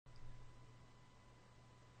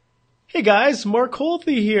Hey guys, Mark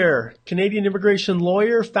Holthe here, Canadian immigration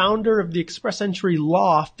lawyer, founder of the Express Entry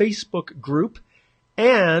Law Facebook group,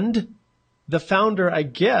 and the founder, I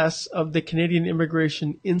guess, of the Canadian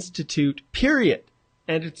Immigration Institute, period,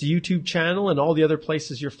 and its YouTube channel and all the other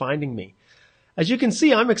places you're finding me. As you can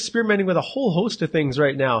see, I'm experimenting with a whole host of things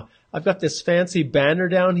right now. I've got this fancy banner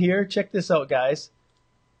down here. Check this out, guys.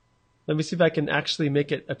 Let me see if I can actually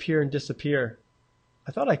make it appear and disappear.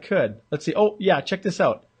 I thought I could. Let's see. Oh, yeah, check this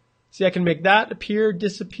out. See, I can make that appear,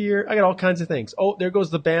 disappear. I got all kinds of things. Oh, there goes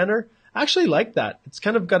the banner. I actually like that. It's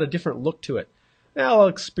kind of got a different look to it. I'll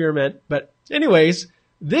experiment. But anyways,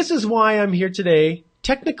 this is why I'm here today.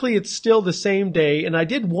 Technically, it's still the same day, and I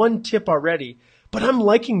did one tip already, but I'm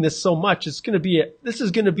liking this so much. This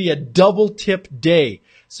is going to be a double tip day.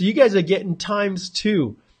 So you guys are getting times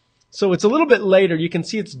two. So it's a little bit later. You can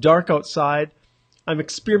see it's dark outside. I'm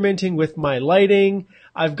experimenting with my lighting.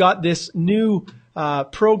 I've got this new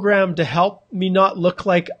program to help me not look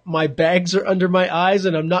like my bags are under my eyes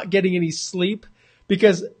and I'm not getting any sleep.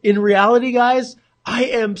 Because in reality, guys, I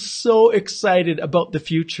am so excited about the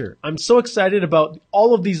future. I'm so excited about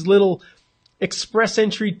all of these little express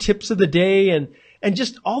entry tips of the day and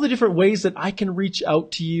just all the different ways that I can reach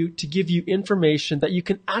out to you to give you information that you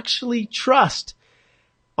can actually trust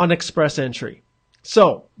on express entry.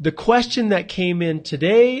 So the question that came in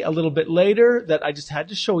today, a little bit later, that I just had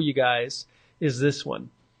to show you guys is this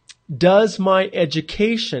one. Does my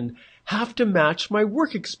education have to match my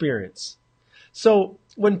work experience? So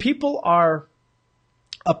when people are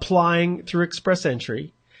applying through express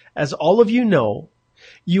entry, as all of you know,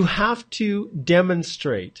 you have to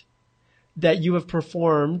demonstrate that you have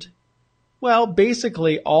performed, well,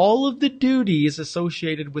 basically all of the duties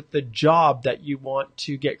associated with the job that you want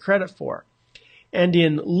to get credit for. And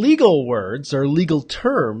in legal words or legal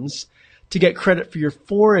terms, to get credit for your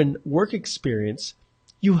foreign work experience,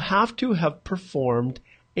 you have to have performed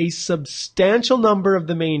a substantial number of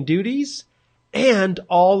the main duties and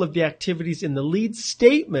all of the activities in the lead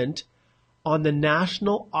statement on the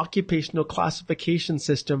National Occupational Classification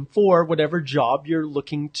System for whatever job you're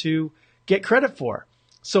looking to get credit for.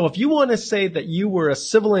 So if you want to say that you were a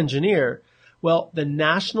civil engineer, well, the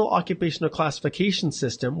National Occupational Classification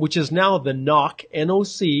System, which is now the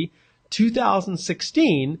NOC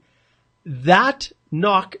 2016, that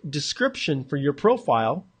NOC description for your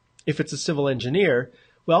profile, if it's a civil engineer,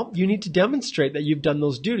 well, you need to demonstrate that you've done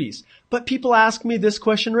those duties. But people ask me this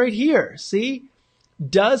question right here. See,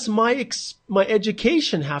 does my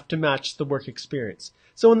education have to match the work experience?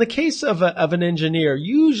 So in the case of an engineer,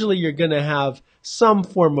 usually you're going to have some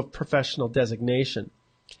form of professional designation.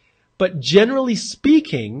 But generally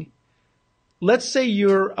speaking, let's say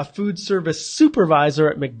you're a food service supervisor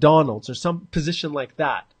at McDonald's or some position like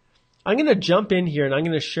that. I'm going to jump in here and I'm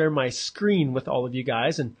going to share my screen with all of you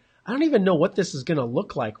guys. And I don't even know what this is going to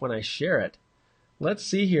look like when I share it. Let's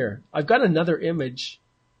see here. I've got another image.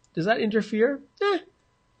 Does that interfere?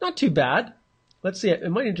 Not too bad. Let's see. It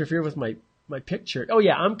might interfere with my picture. Oh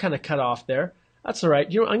yeah, I'm kind of cut off there. That's all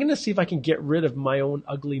right. You know, I'm going to see if I can get rid of my own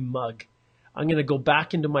ugly mug. I'm going to go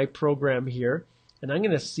back into my program here and I'm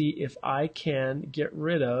going to see if I can get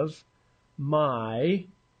rid of my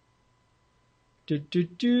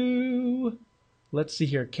Let's see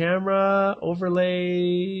here. Camera,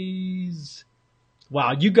 overlays.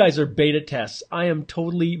 Wow, you guys are beta tests. I am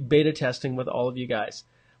totally beta testing with all of you guys.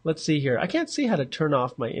 Let's see here. I can't see how to turn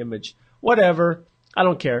off my image. Whatever. I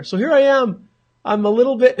don't care. So here I am. I'm a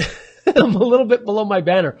little bit I'm a little bit below my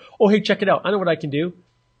banner. Oh, hey, check it out. I know what I can do.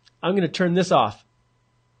 I'm going to turn this off.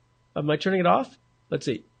 Am I turning it off? Let's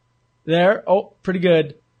see. There. Oh, pretty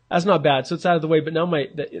good. That's not bad. So it's out of the way, but now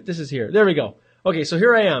this is here. There we go. Okay, so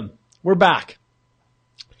here I am. We're back.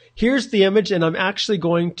 Here's the image, and I'm actually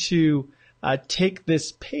going to take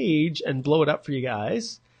this page and blow it up for you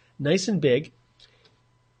guys. Nice and big.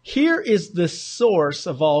 Here is the source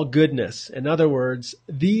of all goodness. In other words,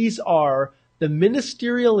 these are the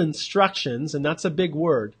ministerial instructions, and that's a big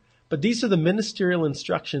word, but these are the ministerial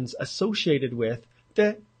instructions associated with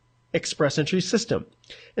the express entry system.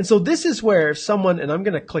 And so this is where if someone, and I'm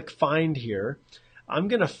going to click find here, I'm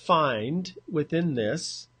going to find within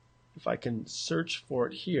this, if I can search for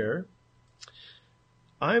it here,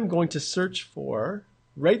 I'm going to search for,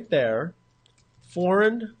 right there,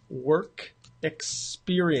 foreign work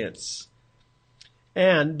experience.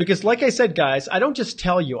 And because like I said, guys, I don't just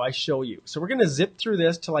tell you, I show you. So we're going to zip through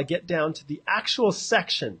this till I get down to the actual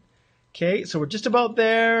section. Okay, so we're just about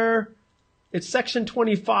there. It's section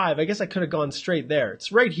 25. I guess I could have gone straight there.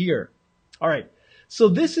 It's right here. All right. So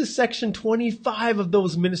this is section 25 of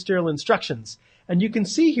those ministerial instructions. And you can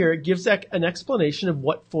see here, it gives an explanation of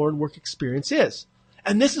what foreign work experience is.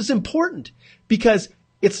 And this is important because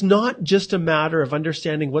it's not just a matter of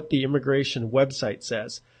understanding what the immigration website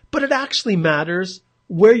says, but it actually matters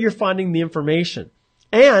where you're finding the information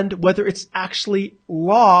and whether it's actually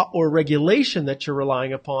law or regulation that you're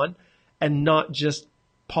relying upon and not just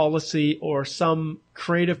policy or some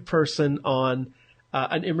creative person on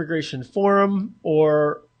an immigration forum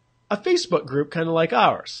or a Facebook group kind of like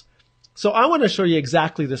ours. So I want to show you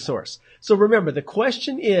exactly the source. So remember, the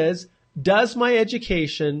question is, does my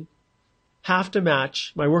education have to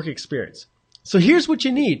match my work experience? So here's what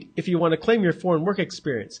you need if you want to claim your foreign work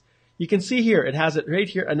experience. You can see here, it has it right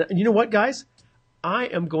here. And you know what, guys? I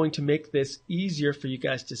am going to make this easier for you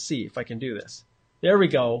guys to see if I can do this. There we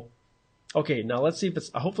go. Okay, now let's see if it's,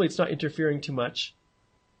 hopefully it's not interfering too much.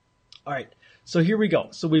 All right, so here we go.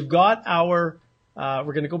 So we've got our,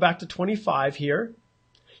 we're going to go back to 25 here.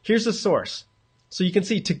 Here's the source. So you can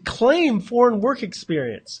see to claim foreign work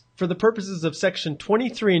experience for the purposes of section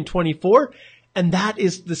 23 and 24, and that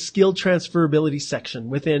is the skill transferability section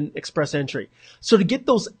within Express Entry. So to get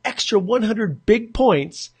those extra 100 big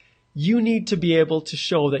points, you need to be able to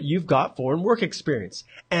show that you've got foreign work experience.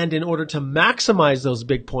 And in order to maximize those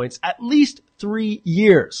big points, at least 3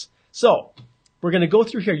 years. So we're going to go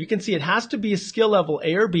through here. You can see it has to be a skill level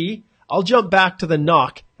A or B. I'll jump back to the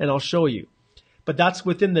NOC and I'll show you. But that's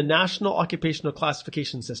within the National Occupational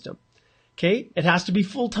Classification System. Okay, it has to be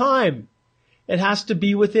full-time. It has to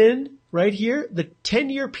be within, right here, the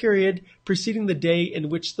 10-year period preceding the day in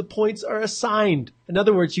which the points are assigned. In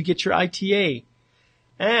other words, you get your ITA.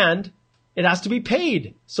 And it has to be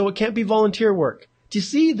paid, so it can't be volunteer work. Do you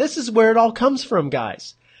see? This is where it all comes from,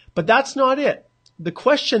 guys. But that's not it. The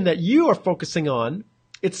question that you are focusing on,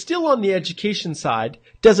 it's still on the education side,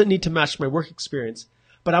 doesn't need to match my work experience.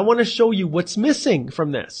 But I want to show you what's missing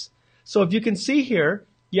from this. So if you can see here,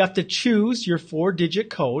 you have to choose your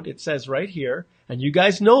 4-digit code. It says right here, and you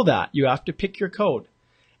guys know that. You have to pick your code.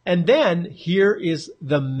 And then here is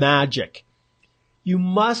the magic. You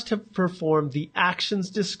must have performed the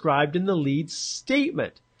actions described in the lead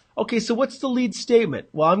statement. Okay, so what's the lead statement?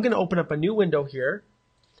 Well, I'm going to open up a new window here,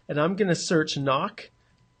 and I'm going to search NOC.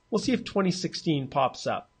 We'll see if 2016 pops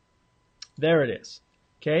up. There it is.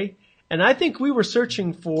 Okay, and I think we were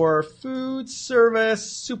searching for food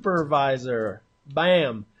service supervisor.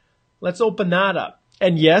 Bam. Let's open that up.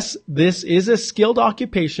 And yes, this is a skilled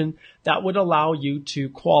occupation that would allow you to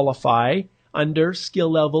qualify under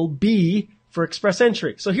skill level B for Express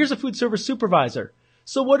Entry. So here's a food service supervisor.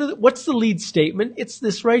 So what's the lead statement? It's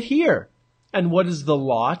this right here. And what does the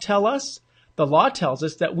law tell us? The law tells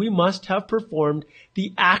us that we must have performed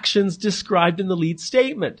the actions described in the lead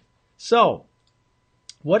statement. So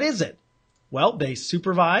what is it? Well, they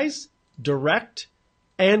supervise, direct,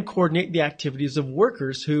 and coordinate the activities of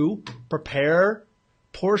workers who prepare,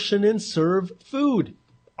 portion, and serve food.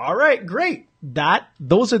 All right, great.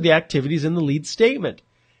 Those are the activities in the lead statement.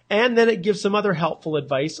 And then it gives some other helpful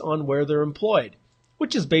advice on where they're employed,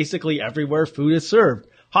 which is basically everywhere food is served.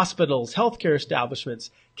 Hospitals, healthcare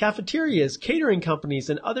establishments, cafeterias, catering companies,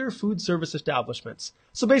 and other food service establishments.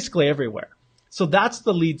 So basically everywhere. So that's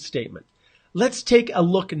the lead statement. Let's take a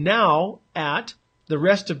look now at the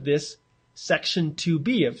rest of this section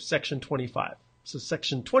 2B of section 25. So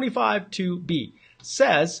section 25 2B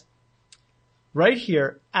says right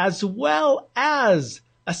here, as well as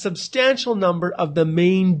a substantial number of the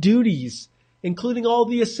main duties, including all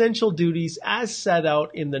the essential duties as set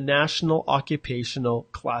out in the National Occupational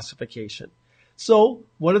Classification. So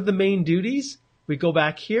what are the main duties? We go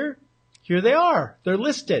back here. Here they are. They're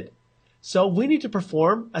listed. So we need to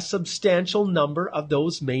perform a substantial number of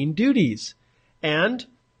those main duties. And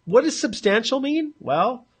what does substantial mean?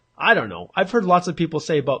 Well, I don't know. I've heard lots of people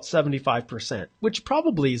say about 75%, which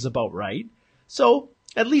probably is about right. So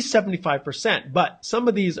at least 75%, but some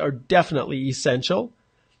of these are definitely essential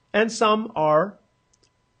and some are,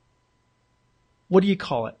 what do you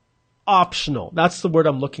call it? Optional. That's the word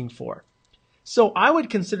I'm looking for. So I would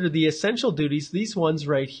consider the essential duties, these ones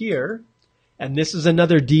right here, and this is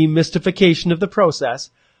another demystification of the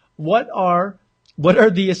process. What are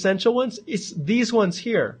the essential ones? It's these ones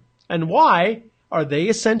here. And why are they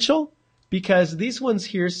essential? Because these ones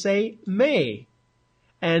here say may.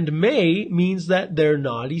 And may means that they're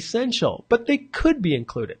not essential, but they could be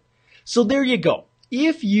included. So there you go.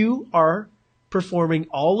 If you are performing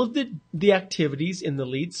all of the activities in the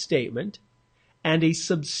lead statement and a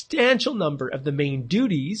substantial number of the main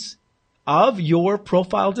duties of your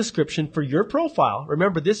profile description for your profile,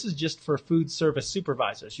 remember this is just for food service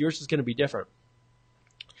supervisors. Yours is going to be different.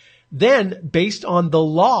 Then based on the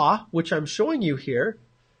law, which I'm showing you here,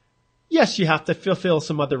 yes, you have to fulfill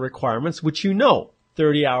some other requirements, which you know.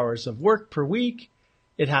 30 hours of work per week,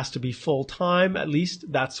 It has to be full-time, at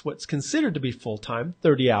least that's what's considered to be full-time,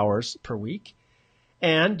 30 hours per week.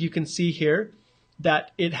 And you can see here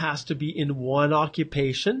that it has to be in one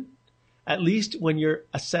occupation, at least when you're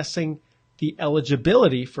assessing the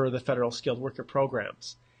eligibility for the federal skilled worker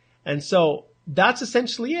programs. And so that's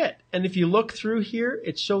essentially it. And if you look through here,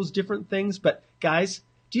 it shows different things. But guys,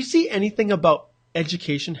 do you see anything about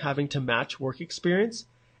education having to match work experience?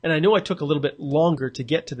 And I know I took a little bit longer to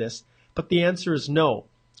get to this, but the answer is no.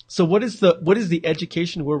 So what is the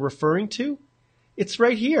education we're referring to? It's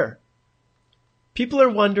right here. People are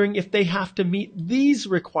wondering if they have to meet these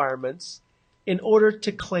requirements in order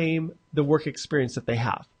to claim the work experience that they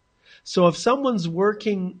have. So if someone's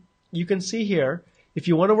working, you can see here, if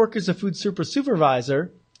you want to work as a food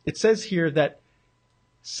supervisor, it says here that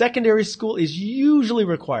secondary school is usually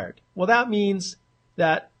required. Well, that means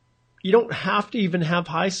that you don't have to even have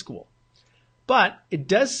high school. But it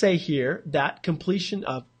does say here that completion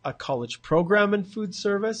of a college program in food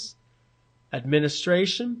service,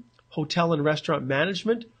 administration, hotel and restaurant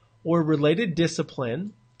management, or related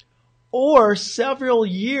discipline, or several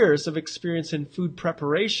years of experience in food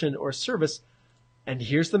preparation or service, and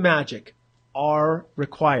here's the magic, are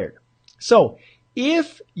required. So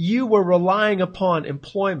if you were relying upon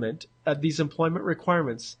employment, these employment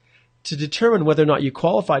requirements, to determine whether or not you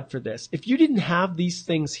qualified for this, if you didn't have these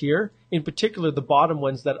things here, in particular the bottom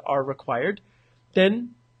ones that are required,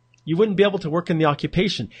 then you wouldn't be able to work in the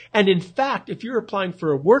occupation. And in fact, if you're applying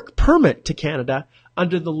for a work permit to Canada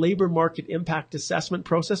under the Labor Market Impact Assessment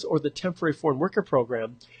process or the Temporary Foreign Worker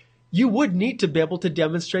Program, you would need to be able to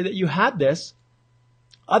demonstrate that you had this.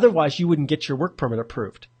 Otherwise, you wouldn't get your work permit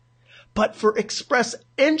approved. But for express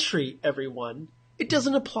entry, everyone, it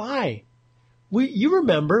doesn't apply. You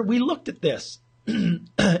remember, we looked at this. And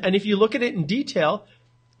if you look at it in detail,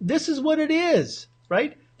 this is what it is,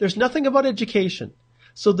 right? There's nothing about education.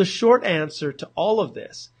 So the short answer to all of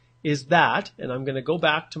this is that, and I'm going to go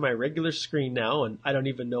back to my regular screen now, and I don't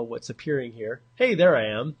even know what's appearing here. Hey, there I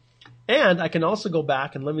am. And I can also go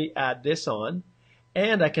back and let me add this on.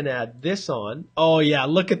 And I can add this on. Oh yeah,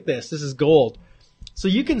 look at this. This is gold. So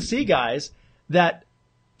you can see, guys, that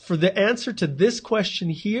for the answer to this question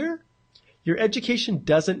here, your education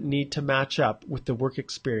doesn't need to match up with the work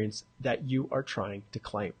experience that you are trying to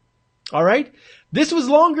claim. All right? This was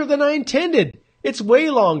longer than I intended. It's way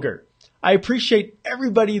longer. I appreciate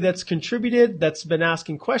everybody that's contributed, that's been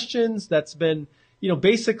asking questions, that's been,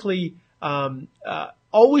 basically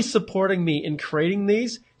always supporting me in creating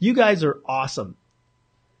these. You guys are awesome.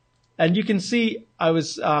 And you can see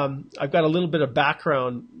I've got a little bit of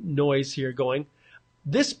background noise here going.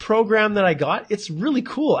 This program that I got, it's really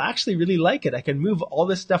cool. I actually really like it. I can move all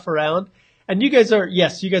this stuff around. And you guys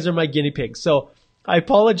are my guinea pigs. So I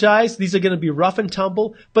apologize. These are going to be rough and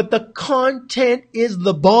tumble, but the content is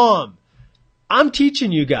the bomb. I'm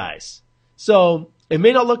teaching you guys. So it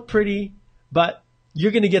may not look pretty, but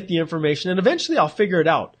you're going to get the information and eventually I'll figure it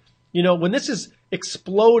out. When this is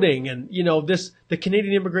exploding and, the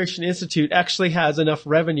Canadian Immigration Institute actually has enough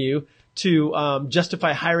revenue to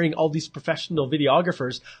justify hiring all these professional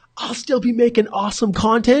videographers, I'll still be making awesome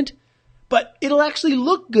content, but it'll actually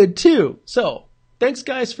look good too. So thanks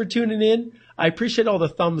guys for tuning in. I appreciate all the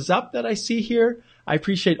thumbs up that I see here. I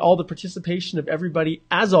appreciate all the participation of everybody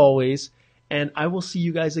as always, and I will see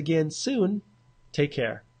you guys again soon. Take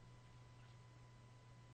care.